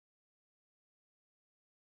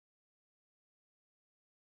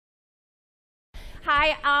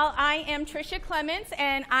Hi, I am Tricia Clements,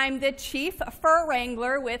 and I'm the Chief Fur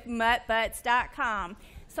Wrangler with MuttButts.com.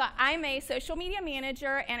 So I'm a social media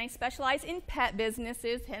manager, and I specialize in pet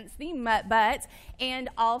businesses, hence the Mutt Butts, and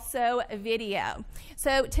also video.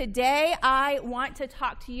 So today I want to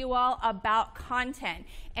talk to you all about content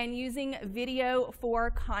and using video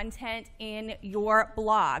for content in your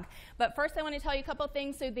blog. But first I want to tell you a couple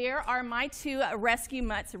things. So there are my two rescue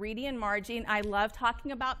mutts, Reedy and Margie. I love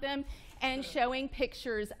talking about them and showing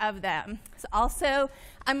pictures of them. So also,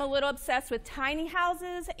 I'm a little obsessed with tiny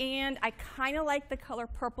houses, and I kind of like the color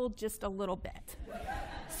purple just a little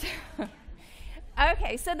bit.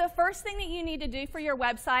 Okay, so the first thing that you need to do for your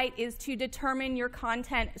website is to determine your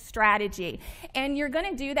content strategy. And you're going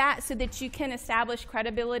to do that so that you can establish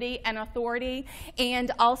credibility and authority,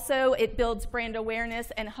 and also it builds brand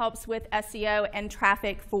awareness and helps with SEO and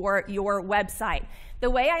traffic for your website. The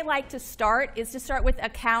way I like to start is to start with a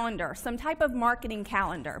calendar, some type of marketing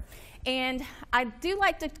calendar. And I do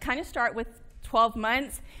like to kind of start with 12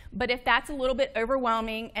 months, but if that's a little bit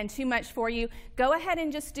overwhelming and too much for you, go ahead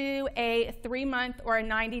and just do a 3-month or a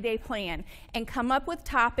 90-day plan and come up with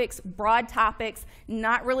topics, broad topics,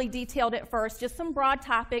 not really detailed at first, just some broad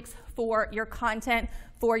topics for your content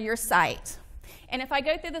for your site. And if I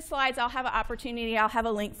go through the slides, I'll have an opportunity, I'll have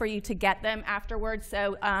a link for you to get them afterwards,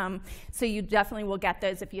 so you definitely will get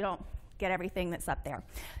those if you don't get everything that's up there.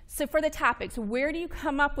 So for the topics, where do you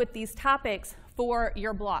come up with these topics for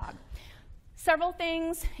your blog? Several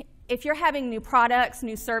things. If you're having new products,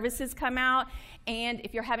 new services come out, and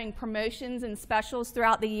if you're having promotions and specials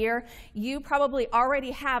throughout the year, you probably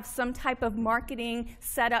already have some type of marketing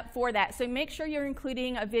set up for that. So make sure you're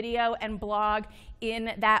including a video and blog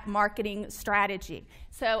in that marketing strategy.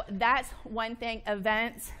 So that's one thing.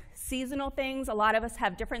 Events, seasonal things. A lot of us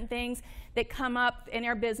have different things that come up in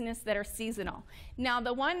our business that are seasonal. Now,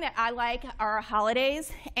 the one that I like are holidays,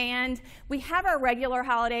 and we have our regular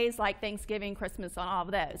holidays like Thanksgiving, Christmas, and all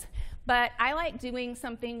of those. But I like doing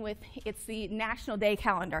something with, it's the National Day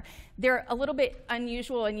calendar. They're a little bit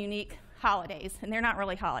unusual and unique holidays, and they're not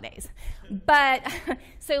really holidays. But,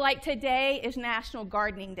 so like today is National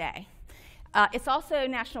Gardening Day. It's also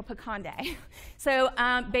National Pecan Day. So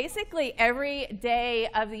basically every day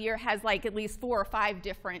of the year has like at least 4 or 5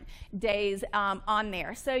 different days on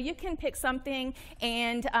there. So you can pick something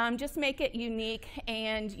and just make it unique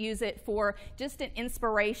and use it for just an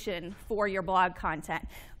inspiration for your blog content.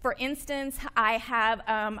 For instance,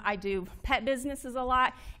 I do pet businesses a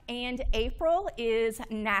lot, and April is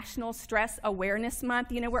National Stress Awareness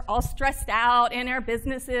Month. You know, we're all stressed out in our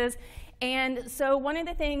businesses. And so one of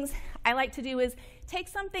the things I like to do is take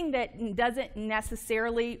something that doesn't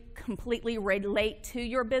necessarily completely relate to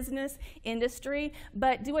your business industry,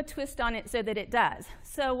 but do a twist on it so that it does.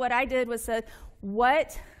 So what I did was said,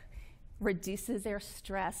 what reduces their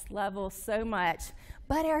stress level so much,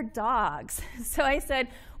 but our dogs? So I said,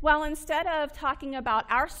 well, instead of talking about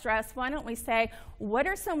our stress, why don't we say, what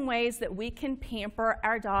are some ways that we can pamper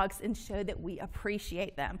our dogs and show that we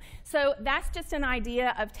appreciate them? So that's just an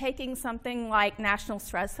idea of taking something like National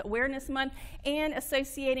Stress Awareness Month and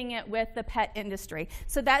associating it with the pet industry.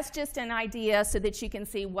 So that's just an idea so that you can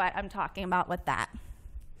see what I'm talking about with that.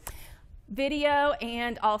 Video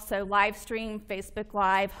and also live stream, Facebook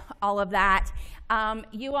Live, all of that.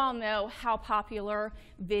 You all know how popular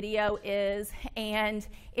video is, and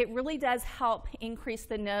it really does help increase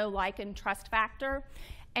the know, like, and trust factor.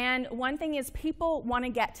 And one thing is people want to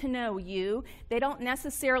get to know you. They don't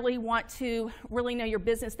necessarily want to really know your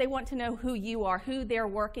business. They want to know who you are, who they're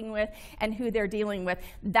working with, and who they're dealing with.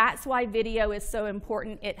 That's why video is so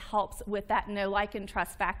important. It helps with that know, like, and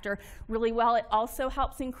trust factor really well. It also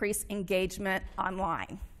helps increase engagement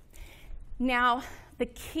online. Now, the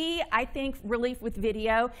key, I think, really with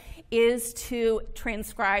video is to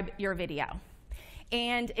transcribe your video.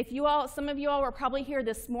 And if you all, some of you all were probably here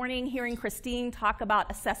this morning hearing Christine talk about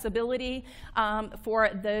accessibility for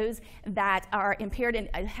those that are impaired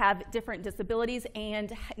and have different disabilities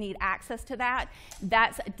and need access to that.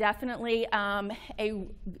 That's definitely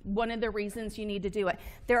one of the reasons you need to do it.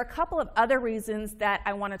 There are a couple of other reasons that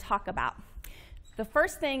I want to talk about. The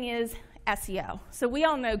first thing is SEO. So we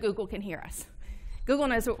all know Google can hear us. Google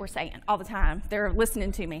knows what we're saying all the time. They're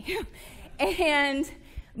listening to me.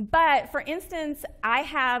 But for instance, I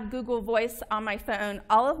have Google Voice on my phone.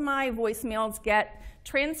 All of my voicemails get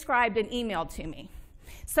transcribed and emailed to me.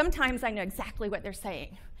 Sometimes I know exactly what they're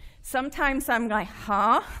saying. Sometimes I'm like,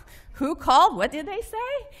 huh? Who called? What did they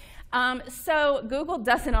say? So Google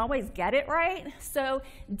doesn't always get it right, so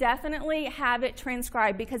definitely have it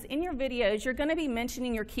transcribed, because in your videos you're going to be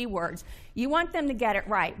mentioning your keywords. You want them to get it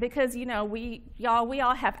right, because you know we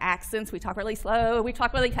all have accents. We talk really slow, we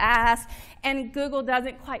talk really fast, and Google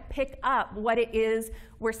doesn't quite pick up what it is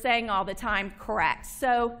we're saying all the time correct.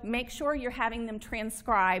 So make sure you're having them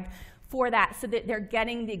transcribed for that, so that they're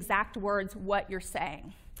getting the exact words what you're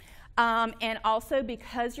saying. And also,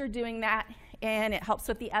 because you're doing that, and it helps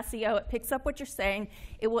with the SEO, it picks up what you're saying,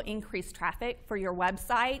 it will increase traffic for your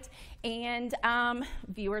website, and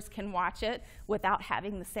viewers can watch it without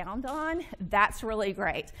having the sound on. That's really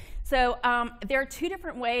great. So there are two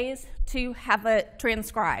different ways to have it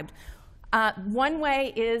transcribed. One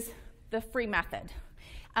way is the free method.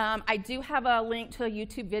 I do have a link to a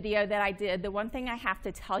YouTube video that I did. The one thing I have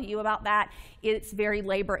to tell you about that, it's very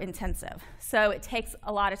labor intensive. So it takes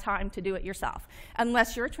a lot of time to do it yourself,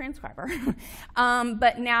 unless you're a transcriber.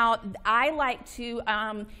 But now I like to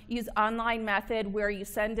use online method, where you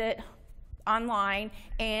send it online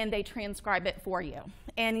and they transcribe it for you.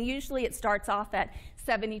 And usually it starts off at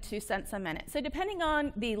 72 cents a minute. So depending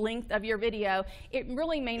on the length of your video, it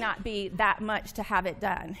really may not be that much to have it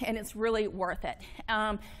done, and it's really worth it.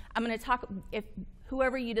 I'm going to talk, if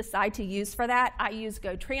whoever you decide to use for that, I use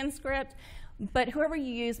GoTranscript, but whoever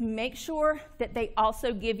you use, make sure that they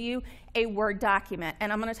also give you a Word document,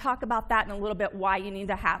 and I'm going to talk about that in a little bit, why you need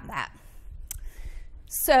to have that.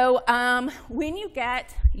 So when you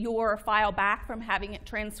get your file back from having it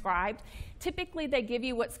transcribed, typically they give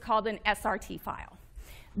you what's called an SRT file.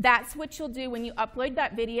 That's what you'll do when you upload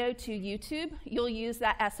that video to YouTube. You'll use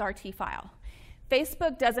that SRT file.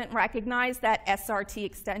 Facebook doesn't recognize that SRT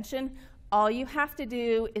extension. All you have to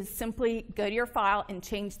do is simply go to your file and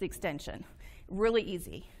change the extension. Really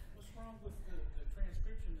easy. What's wrong with the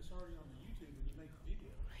transcription that's already on the YouTube when you make the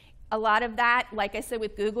video? A lot of that, like I said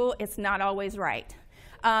with Google, it's not always right.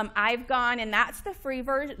 I've gone, and that's the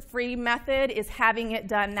free method, is having it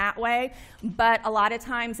done that way, but a lot of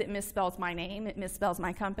times it misspells my name, it misspells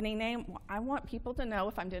my company name. I want people to know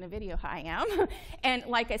if I'm doing a video how I am. And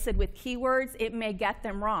like I said, with keywords, it may get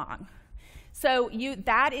them wrong. So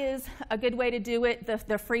that is a good way to do it,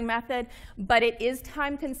 the free method, but it is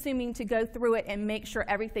time consuming to go through it and make sure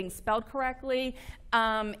everything's spelled correctly.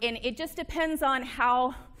 And it just depends on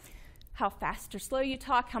how fast or slow you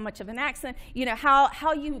talk, how much of an accent, you know, how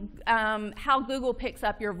Google picks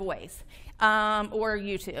up your voice, or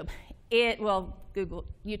YouTube.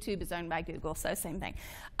 YouTube is owned by Google, so same thing.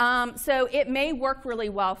 So it may work really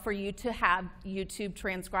well for you to have YouTube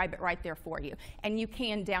transcribe it right there for you, and you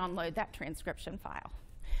can download that transcription file.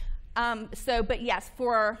 But yes,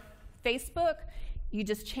 for Facebook, you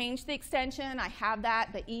just change the extension. I have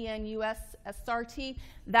that, the ENUSSRT.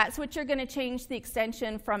 That's what you're going to change the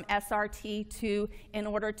extension from SRT to in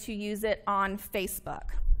order to use it on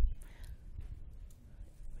Facebook.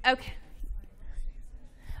 Okay.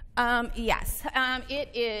 Yes, it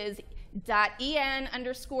is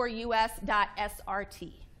 .en_us.srt.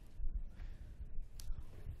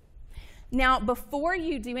 Now, before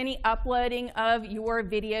you do any uploading of your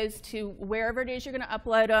videos to wherever it is you're going to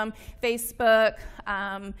upload them, Facebook,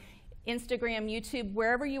 Instagram, YouTube,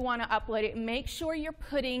 wherever you want to upload it, make sure you're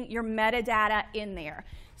putting your metadata in there.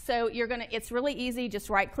 So it's really easy, just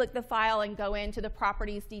right-click the file and go into the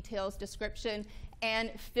properties, details, description,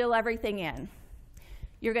 and fill everything in.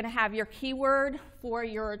 You're going to have your keyword for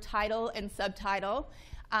your title and subtitle,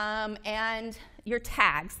 and your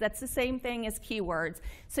tags. That's the same thing as keywords.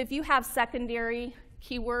 So if you have secondary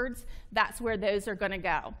keywords, that's where those are going to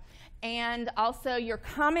go. And also your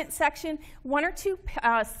comment section, 1 or 2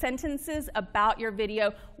 sentences about your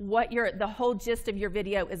video, what the whole gist of your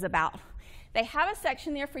video is about. They have a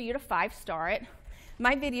section there for you to 5-star it.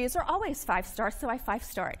 My videos are always 5 stars, so I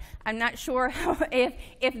 5-star it. I'm not sure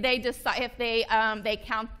if they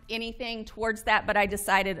count anything towards that, but I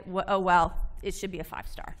decided, oh well, it should be a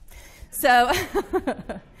 5-star. So,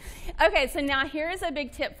 okay, so now here's a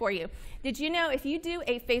big tip for you. Did you know if you do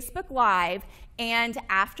a Facebook Live, and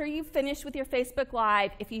after you finish with your Facebook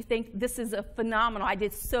Live, if you think this is a phenomenal, I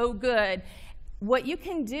did so good, what you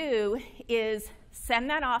can do is send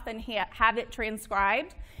that off and have it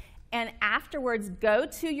transcribed, and afterwards go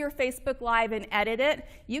to your Facebook Live and edit it.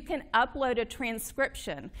 You can upload a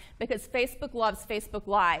transcription, because Facebook loves Facebook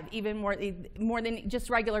Live, even more than just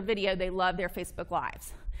regular video. They love their Facebook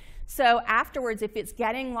Lives. So afterwards, if it's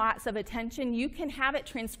getting lots of attention, you can have it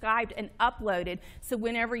transcribed and uploaded, so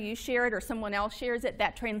whenever you share it or someone else shares it,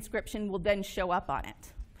 that transcription will then show up on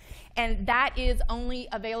it. And that is only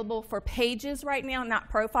available for pages right now, not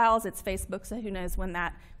profiles. It's Facebook, so who knows when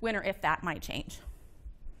or if that might change.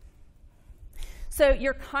 So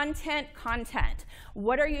your content.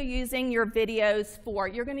 What are you using your videos for?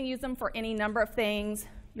 You're going to use them for any number of things,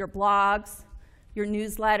 your blogs, your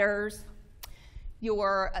newsletters,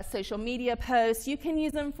 your social media posts. You can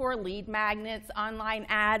use them for lead magnets, online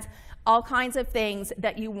ads, all kinds of things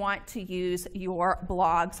that you want to use your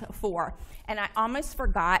blogs for. And I almost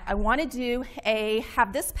forgot, I want to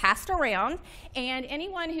have this passed around, and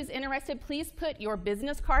anyone who's interested, please put your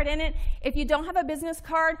business card in it. If you don't have a business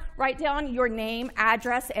card, write down your name,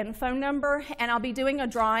 address, and phone number, and I'll be doing a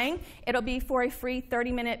drawing. It'll be for a free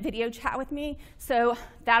 30-minute video chat with me, so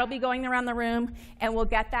that'll be going around the room, and we'll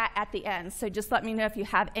get that at the end. So just let me know if you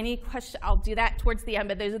have any questions. I'll do that towards the end,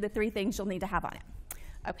 but those are the 3 things you'll need to have on it.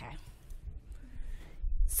 Okay.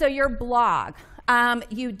 So your blog,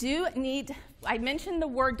 you do need, I mentioned the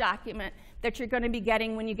Word document that you're going to be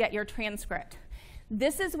getting when you get your transcript.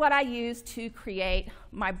 This is what I use to create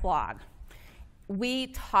my blog. We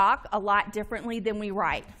talk a lot differently than we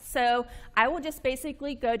write. So I will just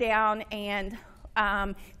basically go down and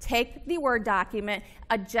take the Word document,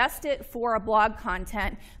 adjust it for a blog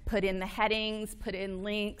content, put in the headings, put in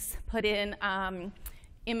links, put in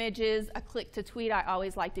images, a click to tweet. I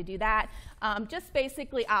always like to do that. Just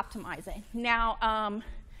basically optimizing. Now,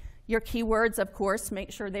 your keywords, of course,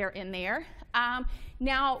 make sure they're in there.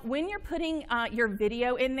 Now, when you're putting your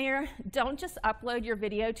video in there, don't just upload your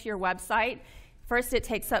video to your website. First, it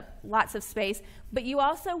takes up lots of space, but you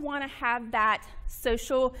also want to have that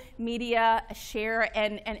social media share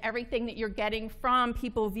and everything that you're getting from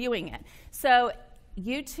people viewing it. So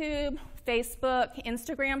YouTube, Facebook,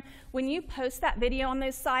 Instagram, when you post that video on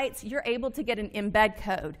those sites, you're able to get an embed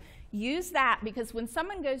code. Use that, because when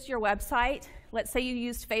someone goes to your website, let's say you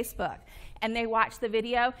used Facebook, and they watch the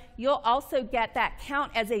video, you'll also get that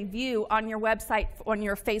count as a view on your website, on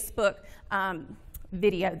your Facebook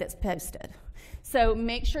video that's posted. So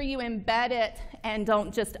make sure you embed it and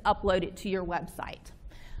don't just upload it to your website.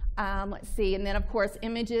 Let's see, and then of course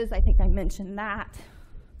images, I think I mentioned that.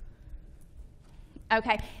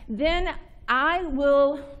 Okay, then I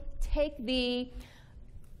will take the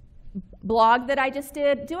blog that I just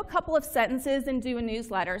did, do a couple of sentences, and do a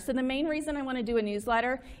newsletter. So the main reason I want to do a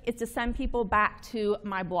newsletter is to send people back to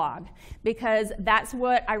my blog, because that's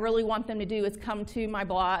what I really want them to do, is come to my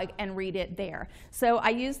blog and read it there. So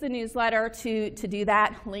I use the newsletter to do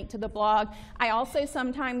that, link to the blog. I also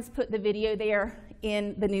sometimes put the video there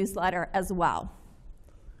in the newsletter as well.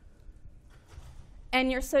 And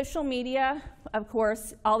your social media, of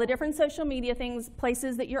course, all the different social media things,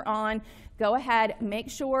 places that you're on, go ahead, make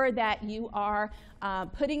sure that you are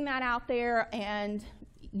putting that out there and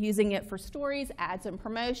using it for stories, ads, and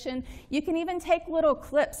promotion. You can even take little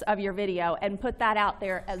clips of your video and put that out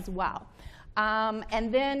there as well.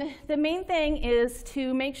 And then the main thing is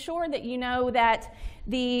to make sure that you know that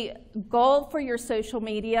the goal for your social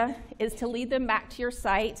media is to lead them back to your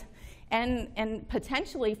site and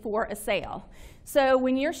potentially for a sale. So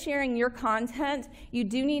when you're sharing your content, you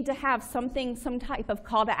do need to have something, some type of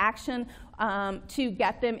call to action to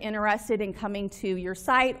get them interested in coming to your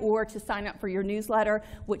site or to sign up for your newsletter,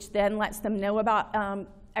 which then lets them know about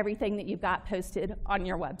everything that you've got posted on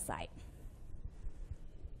your website.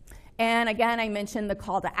 And again, I mentioned the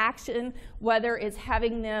call to action, whether it's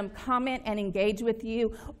having them comment and engage with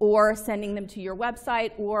you, or sending them to your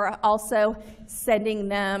website, or also sending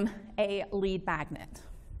them a lead magnet.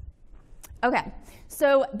 Okay,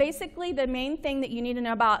 so basically the main thing that you need to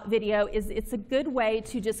know about video is it's a good way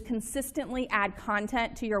to just consistently add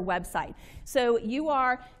content to your website. So you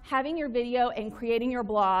are having your video and creating your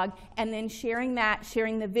blog and then sharing that,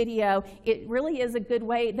 sharing the video. It really is a good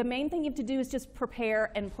way. The main thing you have to do is just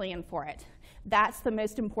prepare and plan for it. That's the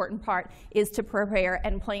most important part, is to prepare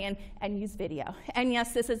and plan and use video. And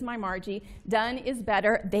yes, this is my Margie. Done is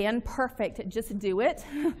better than perfect. Just do it.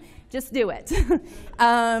 Just do it.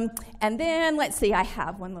 And then, let's see, I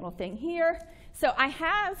have one little thing here. So I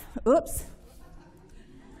have, oops.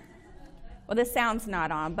 Well, this sound's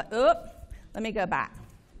not on, but let me go back.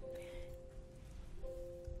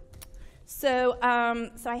 So,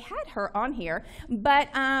 so I had her on here, but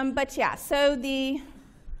yeah, so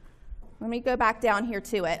let me go back down here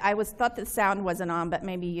to it. I thought the sound wasn't on, but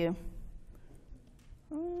maybe you.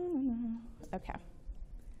 Okay.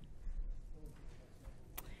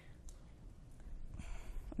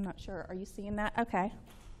 I'm not sure. Are you seeing that? Okay.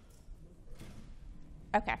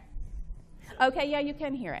 Okay. Okay, yeah, you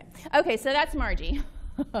can hear it. Okay, so that's Margie.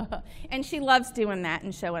 And she loves doing that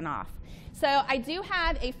and showing off. So I do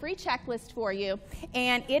have a free checklist for you,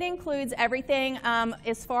 and it includes everything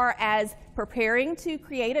as far as preparing to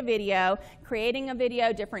create a video, creating a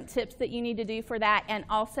video, different tips that you need to do for that, and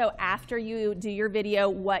also after you do your video,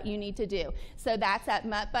 what you need to do. So that's at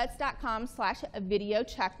muttbutts.com/video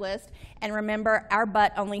checklist. And remember, our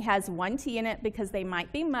butt only has one T in it because they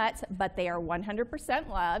might be mutts, but they are 100%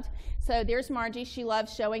 loved. So there's Margie. She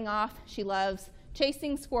loves showing off. She loves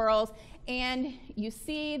chasing squirrels. And you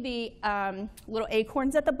see the little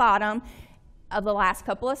acorns at the bottom of the last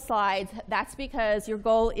couple of slides. That's because your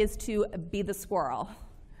goal is to be the squirrel.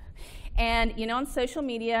 And you know, on social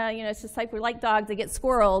media, you know, it's just like we're like dogs that get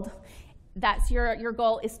squirreled. That's your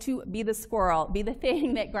goal, is to be the squirrel, be the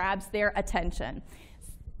thing that grabs their attention.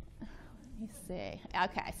 Let me see.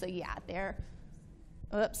 Okay, so yeah, there.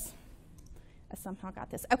 Oops. I somehow got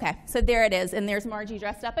this. Okay, so there it is, and there's Margie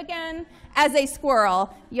dressed up again as a squirrel.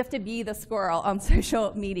 You have to be the squirrel on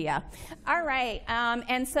social media. All right,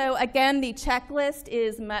 and so again, the checklist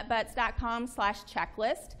is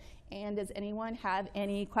muttbutts.com/checklist. And does anyone have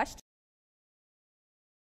any questions?